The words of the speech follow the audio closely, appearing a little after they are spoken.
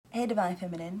Hey Divine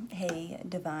Feminine, hey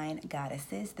Divine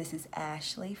Goddesses. This is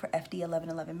Ashley for FD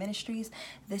 1111 Ministries.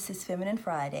 This is Feminine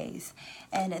Fridays.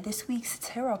 And this week's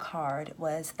tarot card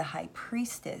was the High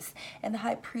Priestess. And the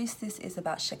High Priestess is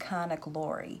about Shekinah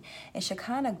glory. And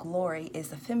Shekinah glory is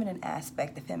the feminine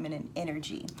aspect, the feminine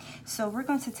energy. So we're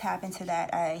going to tap into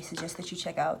that. I suggest that you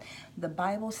check out the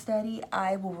Bible study.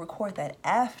 I will record that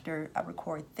after I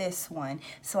record this one.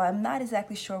 So I'm not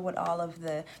exactly sure what all of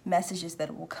the messages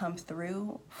that will come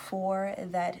through for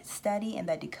that study and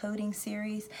that decoding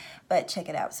series, but check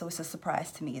it out. So it's a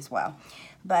surprise to me as well.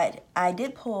 But I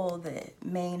did pull the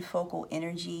main focal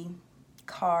energy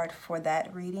card for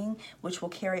that reading, which will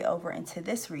carry over into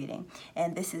this reading,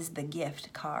 and this is the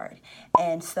gift card.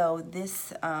 And so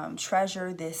this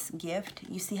treasure, this gift,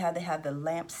 you see how they have the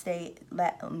lampshade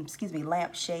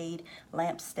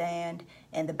lampstand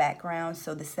in the background.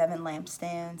 So the 7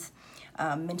 lampstands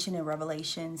mentioned in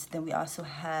Revelations. Then we also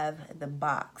have the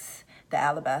box, the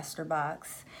alabaster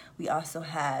box. We also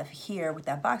have here with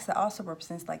that box that also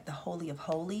represents like the Holy of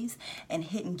Holies and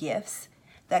hidden gifts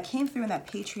that came through in that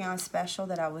Patreon special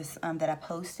that I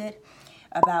posted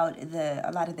about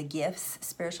a lot of the gifts,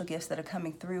 spiritual gifts that are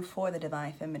coming through for the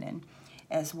Divine Feminine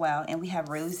as well. And we have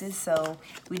roses, so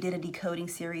we did a decoding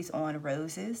series on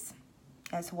roses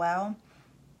as well.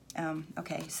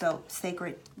 Okay, so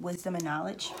sacred wisdom and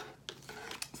knowledge.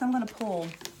 So I'm going to pull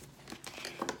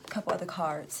a couple other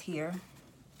cards here.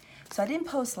 So I didn't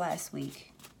post last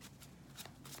week.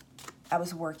 I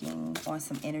was working on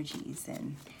some energies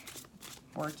and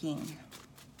working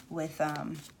with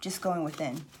just going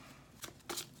within.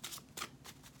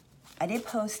 I did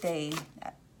post a,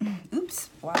 oops,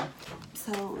 wow.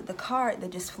 So the card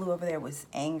that just flew over there was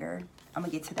anger. I'm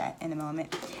gonna get to that in a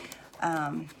moment.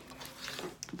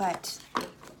 But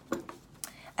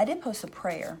I did post a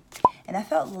prayer, and I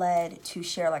felt led to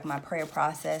share like my prayer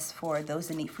process for those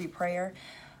that need free prayer.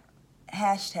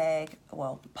 Hashtag,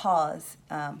 well, pause,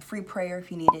 free prayer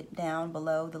if you need it down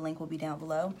below. The link will be down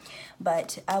below.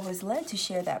 But I was led to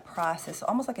share that process,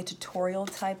 almost like a tutorial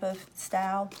type of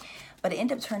style, but it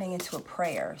ended up turning into a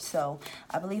prayer. So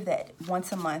I believe that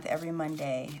once a month, every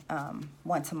Monday,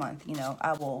 once a month,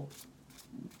 I will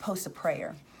post a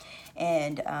prayer.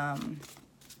 And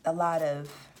a lot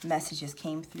of messages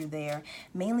came through there,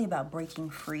 mainly about breaking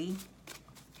free.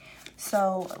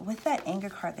 So with that anger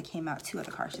card that came out, 2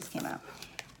 other cards just came out.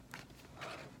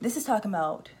 This is talking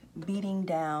about beating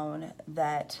down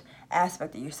that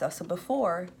aspect of yourself. So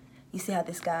before, you see how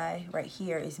this guy right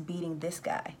here is beating this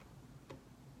guy.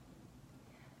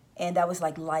 And that was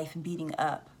like life beating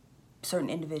up certain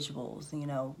individuals,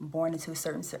 born into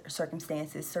certain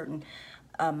circumstances, certain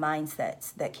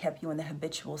mindsets that kept you in the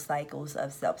habitual cycles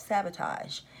of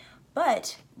self-sabotage.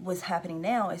 But what's happening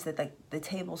now is that the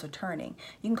tables are turning.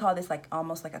 You can call this like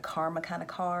almost like a karma kind of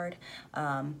card.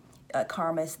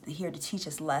 Karma is here to teach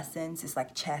us lessons. It's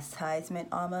like chastisement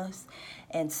almost.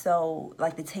 And so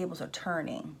like the tables are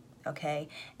turning, okay?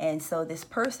 And so this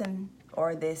person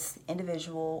or this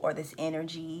individual or this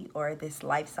energy or this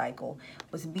life cycle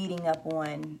was beating up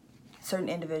on certain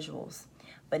individuals.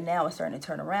 But now it's starting to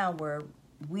turn around where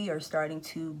we are starting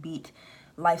to beat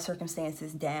life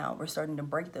circumstances down. We're starting to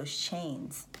break those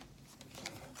chains.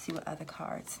 Let's see what other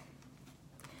cards.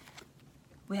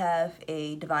 We have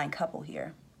a divine couple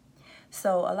here.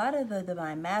 So a lot of the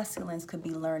divine masculines could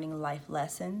be learning life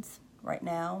lessons right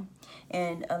now.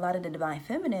 And a lot of the divine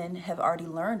feminine have already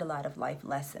learned a lot of life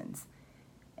lessons.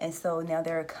 And so now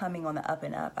they're coming on the up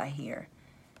and up, I hear.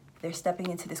 They're stepping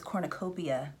into this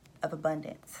cornucopia of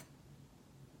abundance.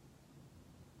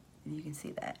 You can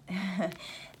see that.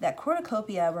 That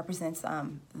cornucopia represents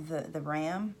the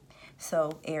ram,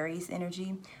 so Aries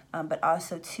energy, but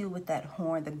also too with that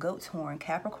horn, the goat's horn,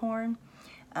 Capricorn.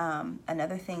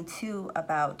 Another thing too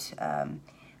about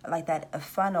like that a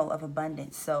funnel of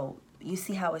abundance. So you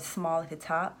see how it's small at the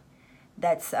top?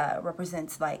 That's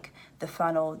represents like the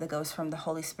funnel that goes from the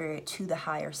Holy Spirit to the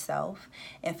higher self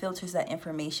and filters that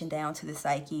information down to the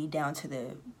psyche, down to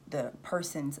the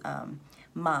person's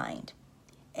mind.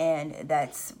 And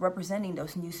that's representing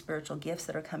those new spiritual gifts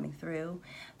that are coming through.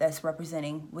 That's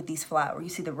representing with these flowers. You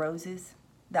see the roses?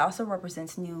 That also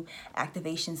represents new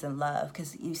activations in love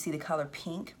because you see the color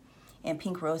pink. And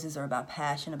pink roses are about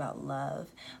passion, about love,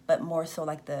 but more so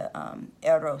like the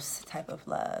eros type of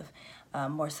love.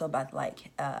 More so about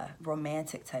like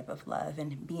romantic type of love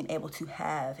and being able to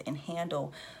have and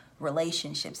handle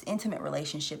relationships, intimate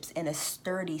relationships in a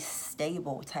sturdy,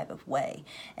 stable type of way.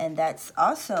 And that's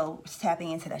also tapping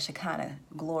into that Shekinah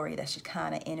glory, that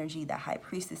Shekinah energy, that high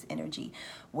priestess energy,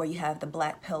 where you have the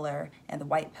black pillar and the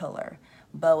white pillar,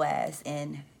 Boaz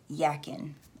and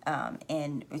Yakin,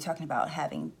 And we're talking about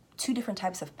having two different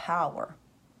types of power,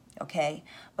 okay?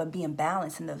 But being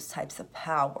balanced in those types of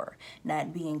power,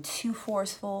 not being too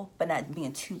forceful, but not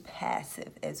being too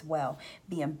passive as well.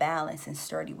 Being balanced and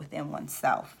sturdy within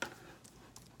oneself.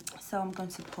 So I'm going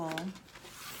to pull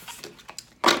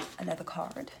another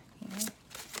card here.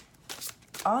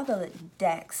 All the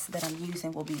decks that I'm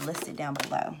using will be listed down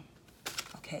below.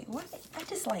 Okay, well, I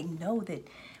just like know that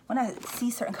when I see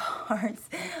certain cards,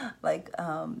 like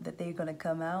that they're gonna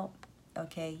come out.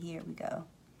 Okay, here we go.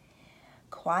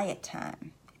 Quiet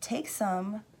time. Take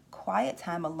some quiet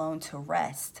time alone to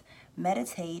rest,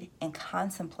 meditate, and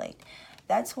contemplate.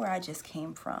 That's where I just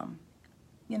came from.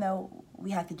 You know, we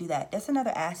have to do that. That's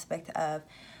another aspect of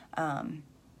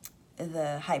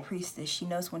the high priestess. She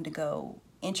knows when to go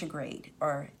intrograde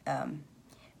or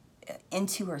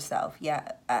into herself.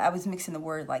 Yeah, I was mixing the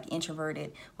word like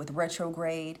introverted with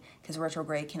retrograde, because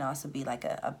retrograde can also be like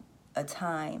a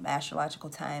time, astrological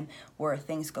time, where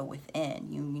things go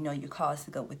within. You know, you're caused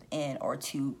to go within or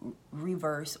to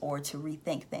reverse or to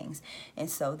rethink things. And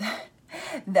so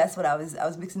that's what I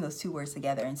was mixing those two words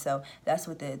together. And so that's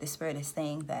what the Spirit is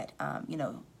saying, that, you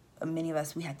know, many of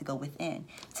us, we have to go within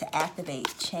to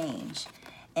activate change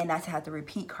and not to have to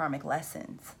repeat karmic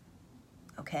lessons,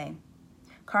 okay?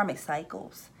 Karmic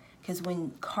cycles. Because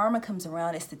when karma comes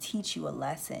around, it's to teach you a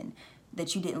lesson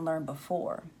that you didn't learn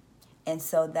before. And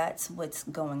so that's what's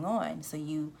going on. So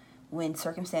when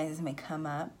circumstances may come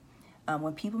up,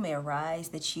 when people may arise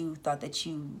that you thought that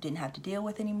you didn't have to deal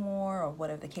with anymore, or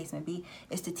whatever the case may be,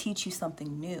 is to teach you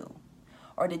something new,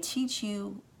 or to teach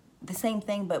you the same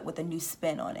thing but with a new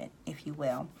spin on it, if you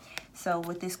will. So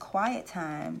with this quiet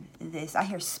time, I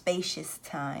hear spacious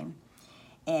time,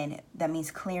 and that means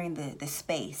clearing the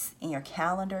space in your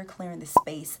calendar, clearing the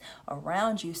space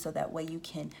around you, so that way you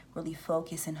can really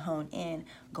focus and hone in,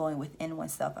 going within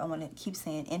oneself. I want to keep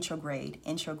saying intrograde,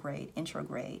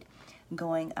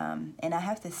 going, and I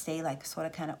have to stay like sort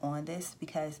of kind of on this,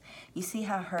 because you see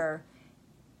how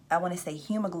I want to say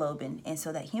hemoglobin, and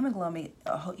so that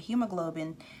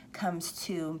hemoglobin comes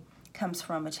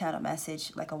from a channel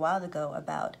message like a while ago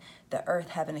about the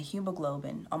earth having a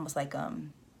hemoglobin, almost like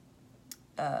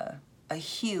a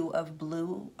hue of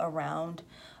blue around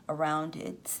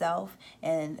itself,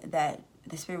 and that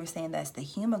the Spirit was saying that's the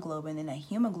hemoglobin, and that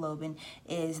hemoglobin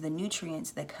is the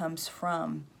nutrients that comes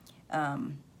from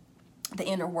the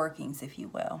inner workings, if you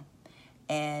will.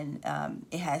 And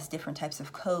it has different types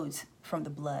of codes from the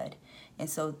blood. And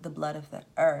so the blood of the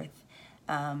earth,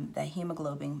 that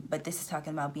hemoglobin, but this is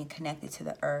talking about being connected to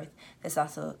the earth. It's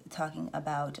also talking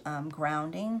about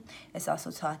grounding. It's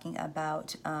also talking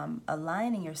about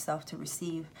aligning yourself to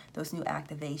receive those new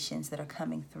activations that are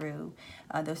coming through,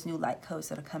 those new light codes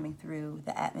that are coming through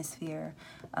the atmosphere.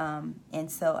 And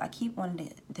so I keep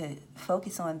wanting to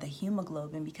focus on the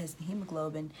hemoglobin, because the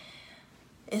hemoglobin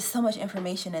is so much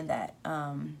information in that.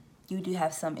 You do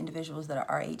have some individuals that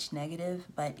are Rh negative,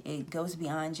 but it goes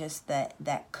beyond just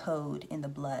that code in the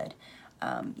blood.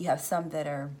 You have some that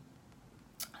are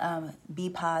B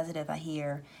positive, I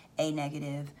hear, A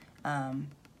negative,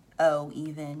 O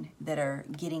even, that are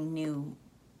getting new,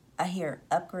 I hear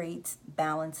upgrades,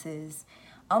 balances,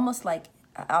 almost like,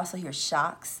 I also hear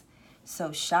shocks.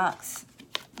 So shocks,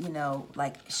 you know,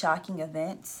 like shocking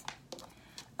events,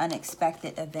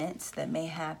 unexpected events that may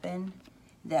happen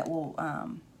that will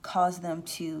cause them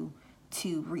to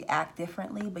react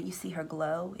differently. But you see her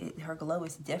glow, her glow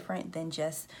is different than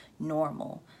just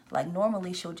normal. Like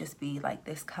normally she'll just be like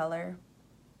this color,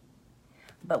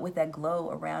 but with that glow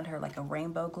around her, like a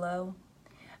rainbow glow,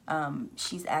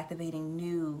 she's activating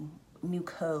new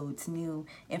codes, new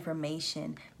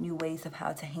information, new ways of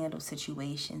how to handle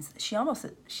situations. She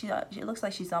looks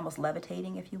like she's almost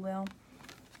levitating, if you will.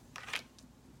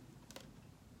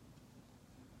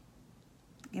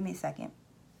 Give me a second.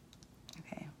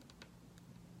 Okay.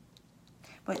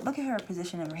 But look at her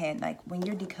position of her head. Like when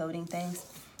you're decoding things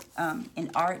in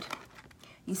art,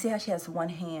 you see how she has one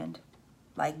hand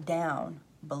like down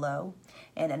below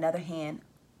and another hand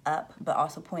up, but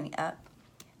also pointing up.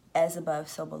 As above,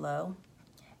 so below.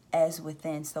 As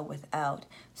within, so without.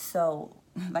 So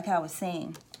like I was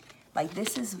saying, like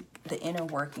this is the inner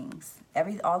workings.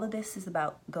 All of this is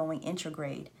about going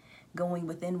intrograde, going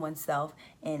within oneself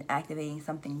and activating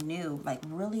something new, like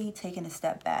really taking a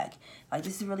step back. Like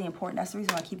this is really important. That's the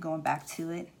reason why I keep going back to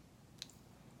it.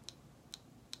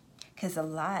 Because a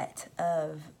lot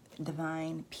of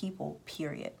divine people,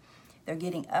 period, they're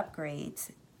getting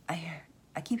upgrades. I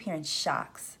keep hearing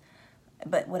shocks.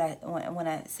 But when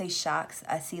I say shocks,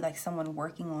 I see like someone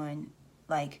working on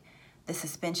like the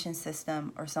suspension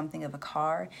system or something of a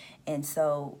car. And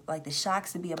so like the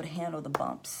shocks to be able to handle the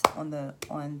bumps on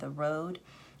the road.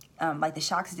 Like the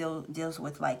shocks deals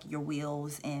with like your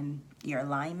wheels and your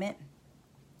alignment.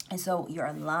 And so your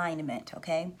alignment,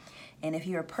 okay? And if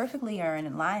you're perfectly in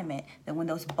alignment, then when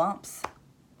those bumps,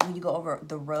 when you go over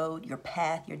the road, your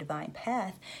path, your divine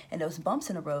path, and those bumps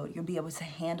in the road, you'll be able to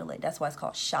handle it. That's why it's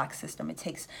called shock system. It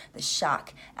takes the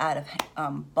shock out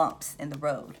of bumps in the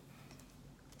road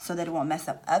so that it won't mess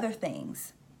up other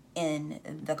things in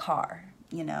the car.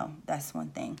 You know, that's one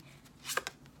thing.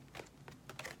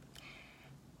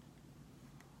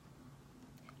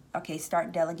 Okay,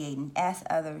 start delegating. Ask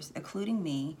others, including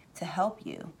me, to help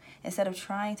you instead of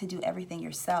trying to do everything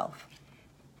yourself.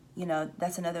 You know,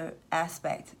 that's another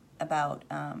aspect about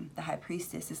the high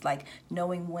priestess. It's like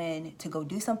knowing when to go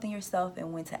do something yourself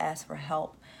and when to ask for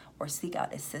help or seek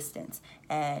out assistance.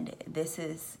 And this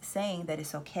is saying that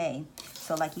it's okay.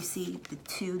 So like you see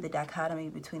the dichotomy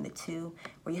between the two,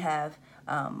 where you have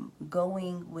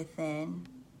going within,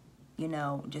 you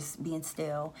know, just being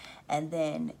still, and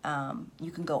then you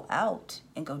can go out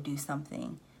and go do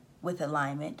something with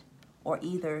alignment, or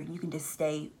either you can just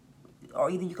stay, or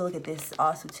either you can look at this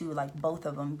also too, like both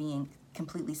of them being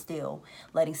completely still,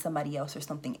 letting somebody else or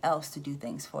something else to do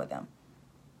things for them.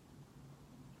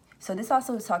 So this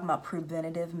also is talking about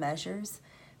preventative measures,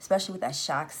 especially with that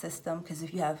shock system, because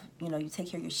if you have, you know, you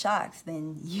take care of your shocks,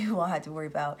 then you won't have to worry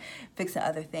about fixing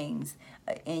other things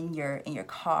in your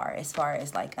car, as far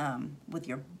as like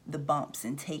with the bumps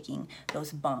and taking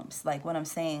those bumps. Like what I'm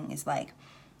saying is like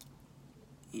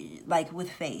with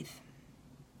faith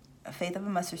of a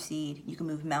mustard seed, you can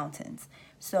move mountains.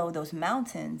 So those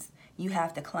mountains, you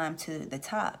have to climb to the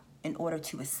top in order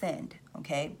to ascend.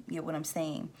 Okay, you get what I'm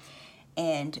saying?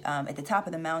 And at the top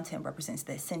of the mountain represents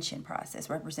the ascension process,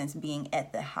 represents being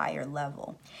at the higher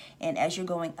level. And as you're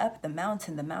going up the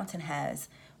mountain has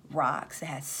rocks, it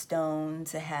has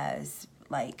stones, it has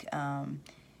like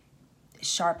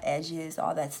sharp edges,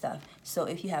 all that stuff. So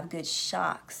if you have good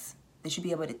shocks, that you'll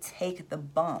be able to take the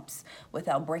bumps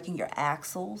without breaking your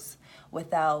axles,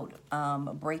 without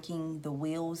breaking the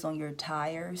wheels on your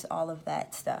tires, all of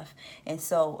that stuff. And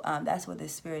so that's what the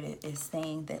Spirit is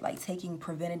saying, that like taking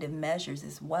preventative measures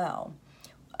as well,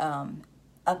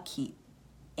 upkeep,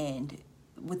 and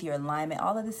with your alignment,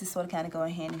 all of this is sort of kind of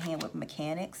going hand in hand with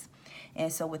mechanics.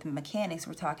 And so with mechanics,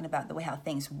 we're talking about the way how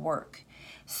things work.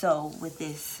 So with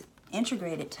this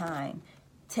integrated time,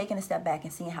 taking a step back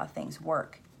and seeing how things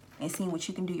work, and seeing what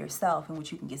you can do yourself and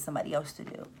what you can get somebody else to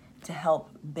do to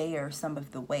help bear some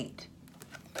of the weight.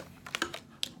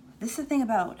 This is the thing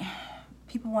about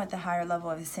people want the higher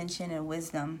level of ascension and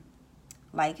wisdom,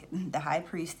 like the high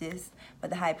priestess,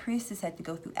 but the high priestess had to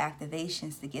go through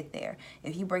activations to get there.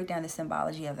 If you break down the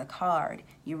symbology of the card,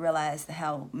 you realize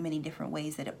how many different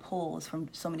ways that it pulls from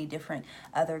so many different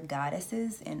other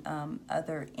goddesses and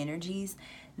other energies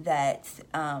that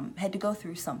had to go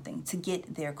through something to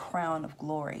get their crown of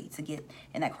glory,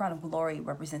 and that crown of glory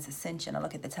represents ascension. I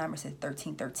look at the timer, it says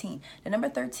 1313. The number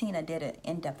 13, I did an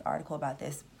in-depth article about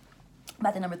this,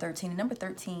 about the number 13. The number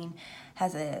 13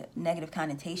 has a negative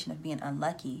connotation of being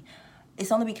unlucky.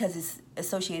 It's only because it's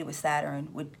associated with Saturn,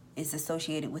 it's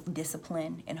associated with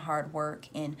discipline and hard work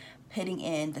and putting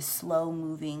in the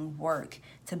slow-moving work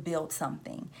to build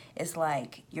something. It's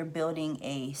like you're building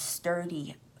a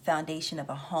sturdy foundation of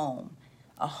a home.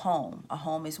 A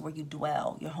home is where you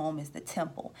dwell. Your home is the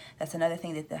temple. That's another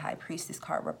thing that the high priestess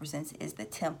card represents, is the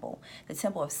temple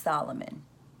of Solomon.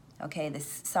 Okay,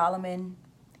 this Solomon,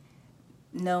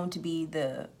 known to be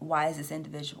the wisest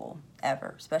individual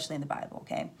ever, especially in the Bible,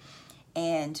 okay?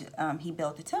 And he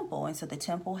built the temple, and so the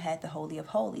temple had the Holy of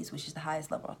Holies, which is the highest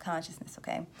level of consciousness,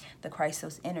 okay? The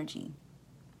Christos energy.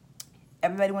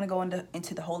 Everybody want to go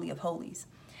into the Holy of Holies,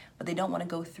 but they don't want to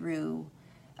go through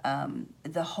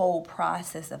the whole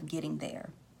process of getting there.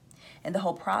 And the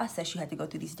whole process, you have to go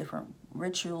through these different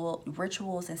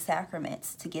rituals and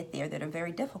sacraments to get there that are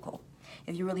very difficult.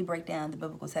 If you really break down the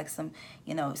biblical text,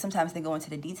 sometimes they go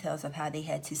into the details of how they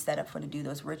had to set up to do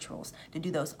those rituals, to do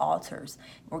those altars,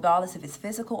 regardless if it's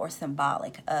physical or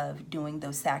symbolic of doing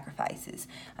those sacrifices.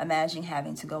 Imagine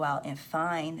having to go out and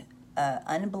find an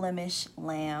unblemished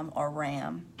lamb or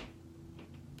ram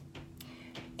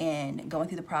and going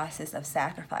through the process of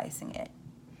sacrificing it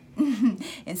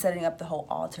and setting up the whole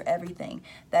altar, everything.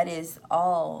 That is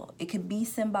all. It could be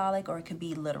symbolic or it could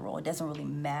be literal. It doesn't really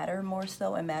matter. More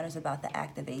so, it matters about the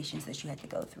activations that you had to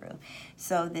go through.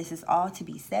 So this is all to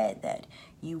be said, that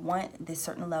you want this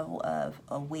certain level of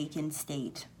awakened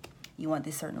state. You want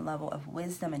this certain level of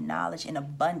wisdom and knowledge and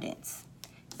abundance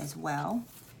as well.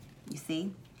 You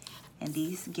see? And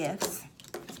these gifts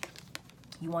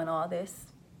You want all this?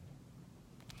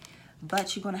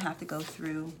 But you're going to have to go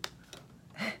through,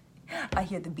 I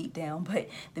hear the beat down, but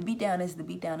the beat down is the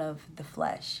beat down of the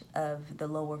flesh, of the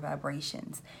lower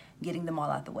vibrations, getting them all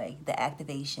out the way, the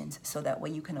activations, so that way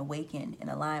you can awaken and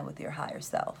align with your higher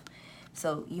self.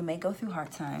 So you may go through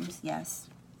hard times, yes,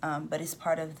 but it's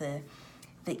part of the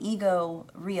ego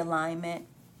realignment.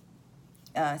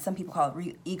 Some people call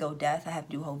it ego death. I have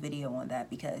to do a whole video on that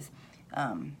because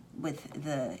with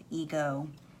the ego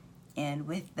and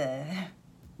with the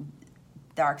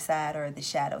dark side or the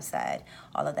shadow side,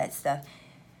 all of that stuff,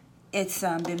 it's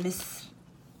been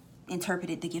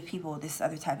misinterpreted to give people this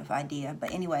other type of idea.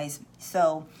 But anyways,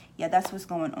 so yeah, that's what's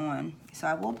going on. So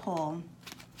I will pull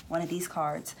one of these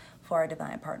cards for our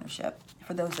divine partnership,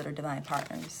 for those that are divine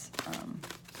partners.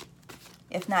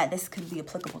 If not, this could be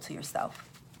applicable to yourself.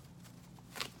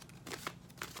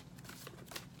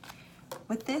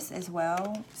 With this as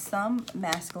well, some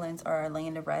masculines are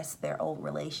laying to rest their old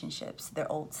relationships, their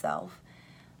old self,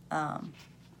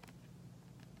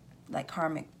 like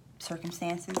karmic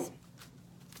circumstances.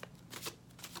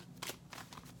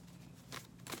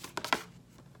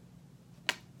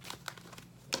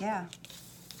 Yeah.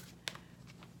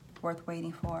 Worth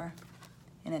waiting for.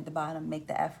 And at the bottom, make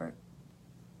the effort.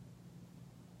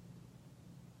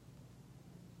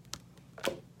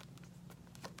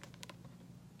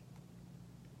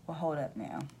 Well, hold up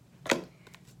now.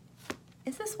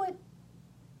 Is this what?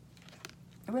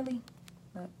 Really?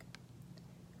 Look.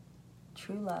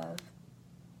 True love.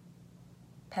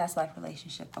 Past life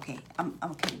relationship. Okay, I'm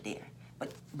gonna cut it there.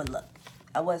 But look,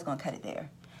 I was gonna cut it there.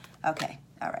 Okay,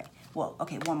 all right. Well,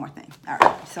 okay, one more thing. All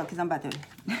right, so because I'm about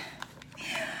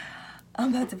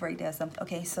to break down something.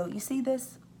 Okay, so you see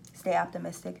this? Stay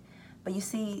optimistic. But you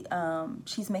see,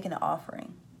 she's making an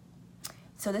offering.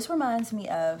 So this reminds me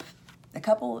of a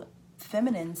couple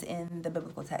feminines in the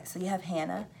biblical text. So you have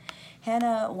Hannah.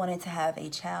 Hannah wanted to have a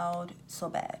child so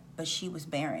bad, but she was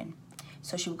barren.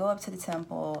 So she would go up to the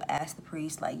temple, ask the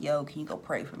priest, like, yo, can you go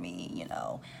pray for me? You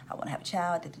know, I want to have a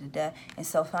child, da, da, da, da. And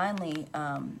so finally,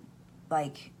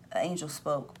 like, an angel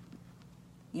spoke,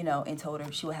 you know, and told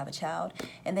her she would have a child.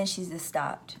 And then she just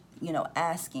stopped, you know,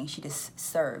 asking. She just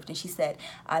served. And she said,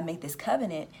 I make this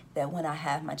covenant that when I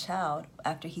have my child,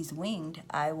 after he's winged,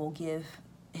 I will give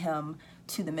him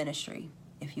to the ministry,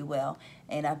 if you will.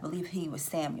 And I believe he was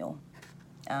Samuel.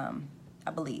 I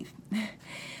believe.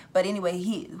 But anyway,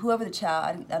 whoever the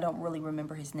child, I don't really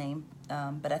remember his name,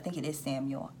 but I think it is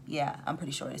Samuel. Yeah, I'm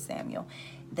pretty sure it is Samuel.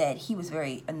 That he was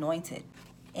very anointed.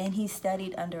 And he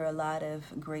studied under a lot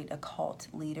of great occult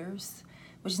leaders,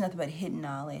 which is nothing but hidden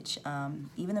knowledge.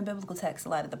 Even in biblical texts, a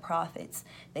lot of the prophets,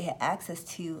 they had access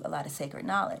to a lot of sacred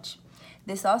knowledge.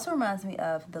 This also reminds me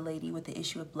of the lady with the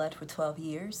issue of blood for 12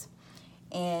 years.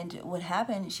 And what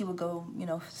happened, she would go, you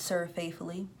know, serve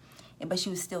faithfully, but she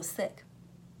was still sick.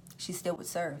 She still would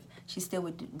serve. She still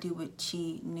would do what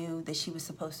she knew that she was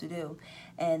supposed to do.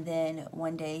 And then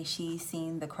one day she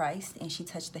seen the Christ and she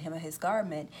touched the hem of his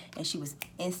garment and she was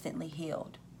instantly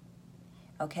healed.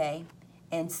 Okay?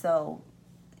 And so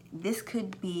this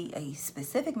could be a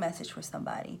specific message for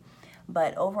somebody,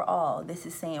 but overall, this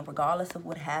is saying regardless of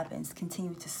what happens,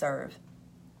 continue to serve.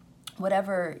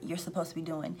 Whatever you're supposed to be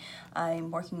doing. I'm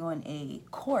working on a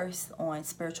course on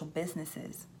spiritual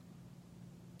businesses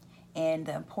and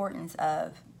the importance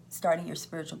of starting your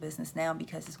spiritual business now,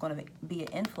 because it's going to be an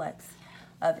influx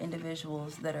of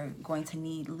individuals that are going to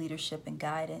need leadership and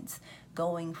guidance,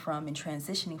 going from and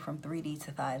transitioning from 3D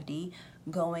to 5D,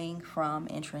 going from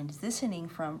and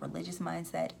transitioning from religious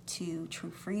mindset to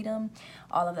true freedom,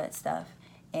 all of that stuff.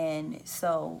 And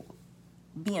so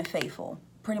being faithful,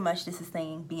 pretty much this is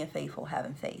saying being faithful,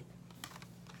 having faith.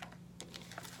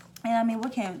 And I mean,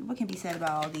 what can be said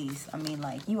about all these? I mean,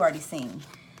 like, you already seen.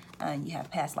 You have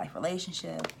past life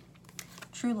relationship,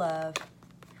 true love,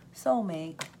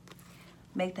 soulmate,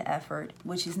 make the effort,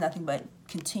 which is nothing but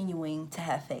continuing to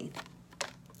have faith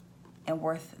and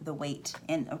worth the wait.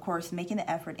 And of course, making the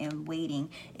effort and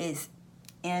waiting is,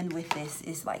 and with this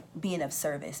is like being of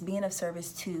service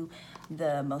to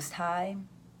the Most High,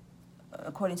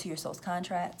 according to your soul's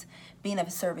contract, being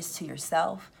of service to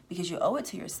yourself, because you owe it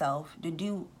to yourself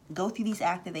to go through these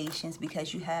activations,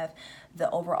 because you have the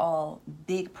overall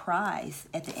big prize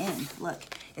at the end. Look,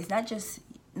 it's not just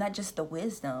the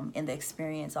wisdom and the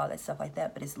experience, all that stuff like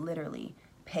that, but it's literally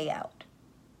payout.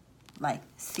 Like,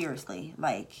 seriously,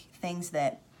 like things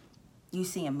that you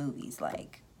see in movies,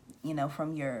 like, you know,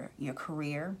 from your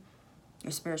career,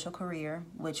 your spiritual career,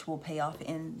 which will pay off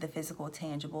in the physical,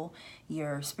 tangible,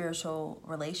 your spiritual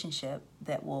relationship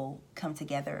that will come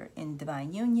together in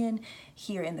divine union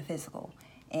here in the physical.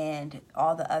 and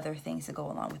all the other things that go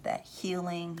along with that.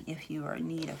 Healing, if you are in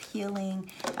need of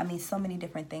healing. I mean, so many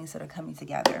different things that are coming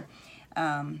together.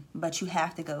 But you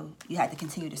have to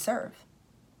continue to serve.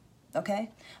 Okay?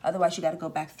 Otherwise, you got to go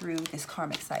back through this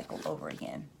karmic cycle over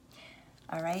again.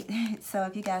 All right? So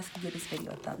if you guys can give this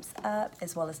video a thumbs up,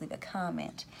 as well as leave a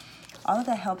comment. All of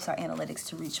that helps our analytics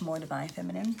to reach more divine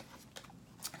feminine,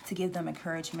 to give them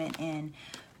encouragement and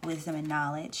wisdom and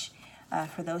knowledge.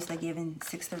 For those that give in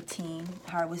 613,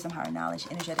 Higher Wisdom, Higher Knowledge,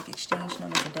 Energetic Exchange,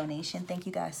 known as a donation. Thank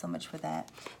you guys so much for that.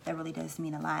 That really does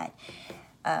mean a lot.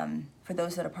 For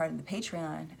those that are part of the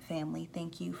Patreon family,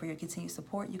 thank you for your continued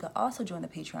support. You can also join the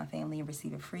Patreon family and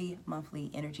receive a free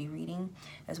monthly energy reading,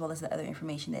 as well as the other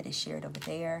information that is shared over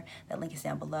there. That link is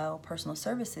down below. Personal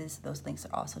services, those links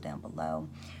are also down below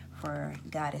for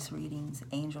goddess readings,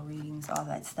 angel readings, all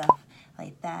that stuff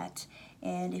like that.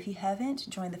 And if you haven't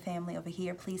joined the family over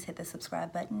here, please hit the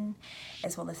subscribe button,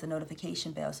 as well as the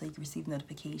notification bell, so you can receive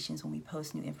notifications when we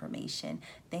post new information.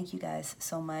 Thank you guys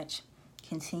so much.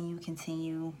 Continue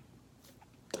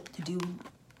to do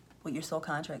what your soul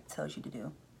contract tells you to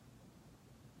do.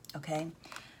 Okay?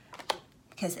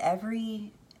 Because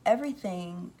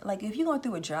everything, like if you're going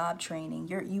through a job training,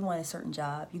 you want a certain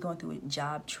job, you're going through a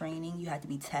job training, you have to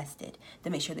be tested to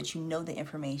make sure that you know the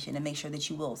information and make sure that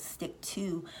you will stick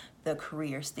to the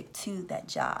career, stick to that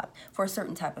job for a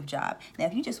certain type of job. Now,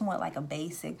 if you just want like a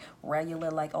basic,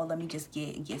 regular, like, oh, let me just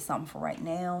get something for right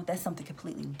now, that's something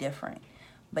completely different.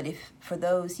 But if for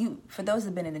those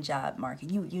who've been in the job market,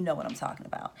 you know what I'm talking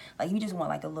about. Like you just want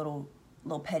like a little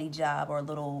petty job or a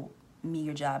little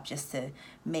meager job just to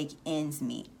make ends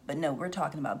meet. But no, we're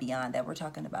talking about beyond that. We're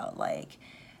talking about like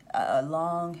a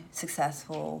long,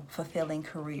 successful, fulfilling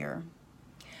career.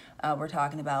 We're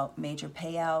talking about major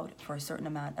payout for a certain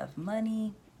amount of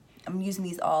money. I'm using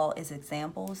these all as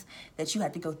examples that you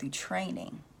have to go through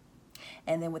training.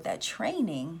 And then with that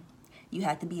training, you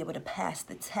have to be able to pass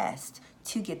the test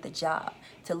to get the job,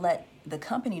 to let the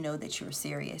company know that you're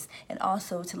serious, and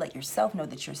also to let yourself know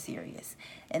that you're serious.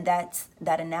 And that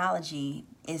analogy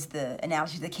is the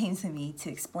analogy that came to me to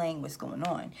explain what's going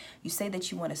on. You say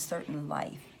that you want a certain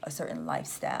life, a certain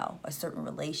lifestyle, a certain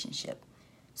relationship.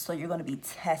 So you're going to be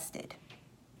tested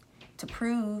to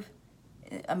prove,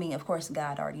 I mean, of course,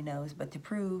 God already knows, but to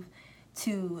prove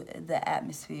to the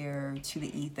atmosphere, to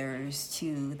the ethers,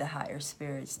 to the higher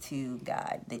spirits, to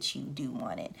God, that you do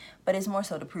want it. But it's more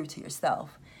so to prove to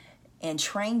yourself and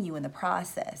train you in the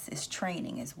process. It's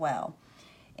training as well.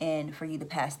 And for you to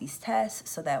pass these tests,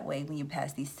 so that way when you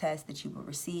pass these tests that you will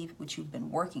receive what you've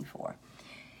been working for.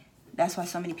 That's why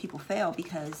so many people fail,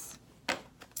 because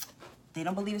they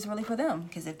don't believe it's really for them.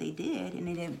 Because if they did,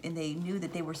 and they knew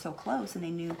that they were so close, and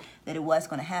they knew that it was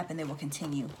going to happen, they will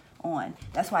continue on.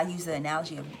 That's why I use the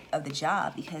analogy of the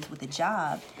job, because with the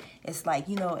job, it's like,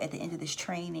 you know, at the end of this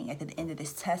training, at the end of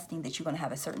this testing, that you're going to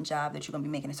have a certain job, that you're going to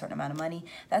be making a certain amount of money.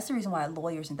 That's the reason why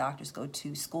lawyers and doctors go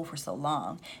to school for so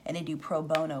long, and they do pro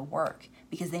bono work,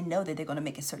 because they know that they're going to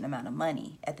make a certain amount of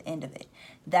money at the end of it.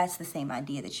 That's the same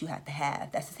idea that you have to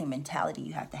have. That's the same mentality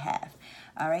you have to have.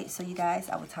 All right, so you guys,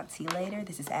 I will talk to you later.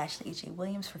 This is Ashley H.A.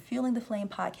 Williams for Fueling the Flame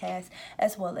podcast,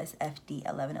 as well as FD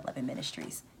 1111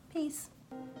 Ministries. Peace.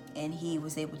 And he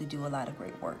was able to do a lot of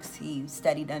great works. He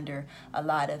studied under a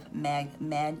lot of magma.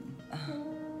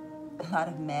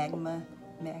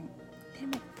 Damn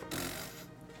it.